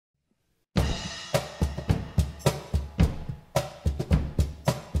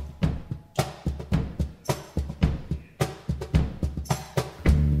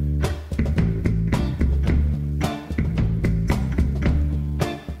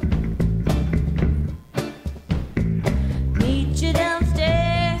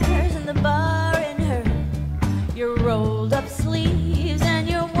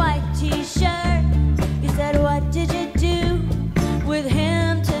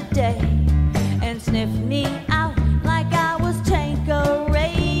day and sniffed me out like I was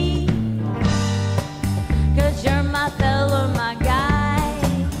Tanqueray. 'Cause you're my fella, my guy.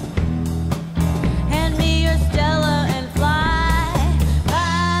 Hand me your Stella and fly.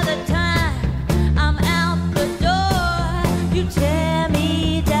 By the time I'm out the door, you tear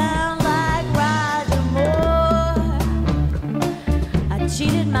me down like Roger Moore. I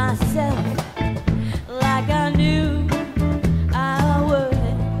cheated myself like I knew I would.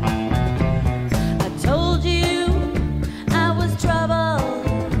 I told you I was trouble.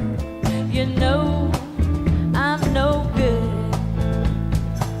 You know I'm no good.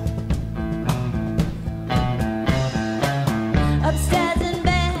 Upstairs in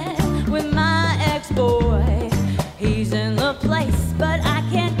bed with my ex-boy. He's in the place, but I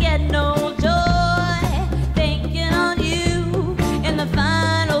can't get no joy. Thinking on you in the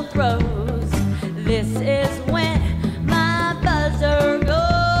final throes. This is when my buzzer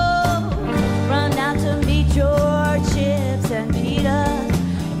goes. Run out to meet your Chips and Peter.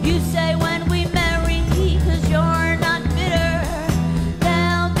 You say when we marry, 'cause you're not bitter,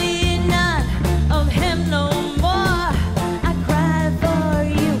 there'll be none of him no more. I cried for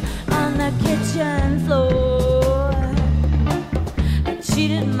you on the kitchen floor. I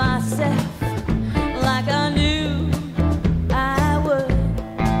cheated myself like I knew I would.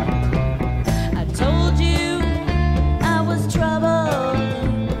 I told you I was trouble.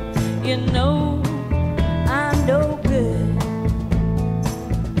 You know I'm no good.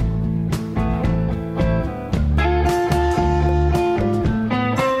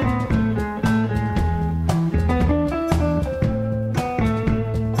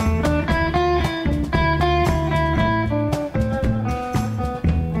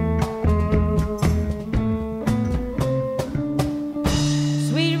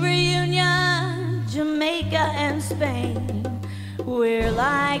 Sweet reunion, Jamaica and Spain. We're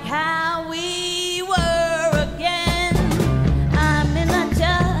like how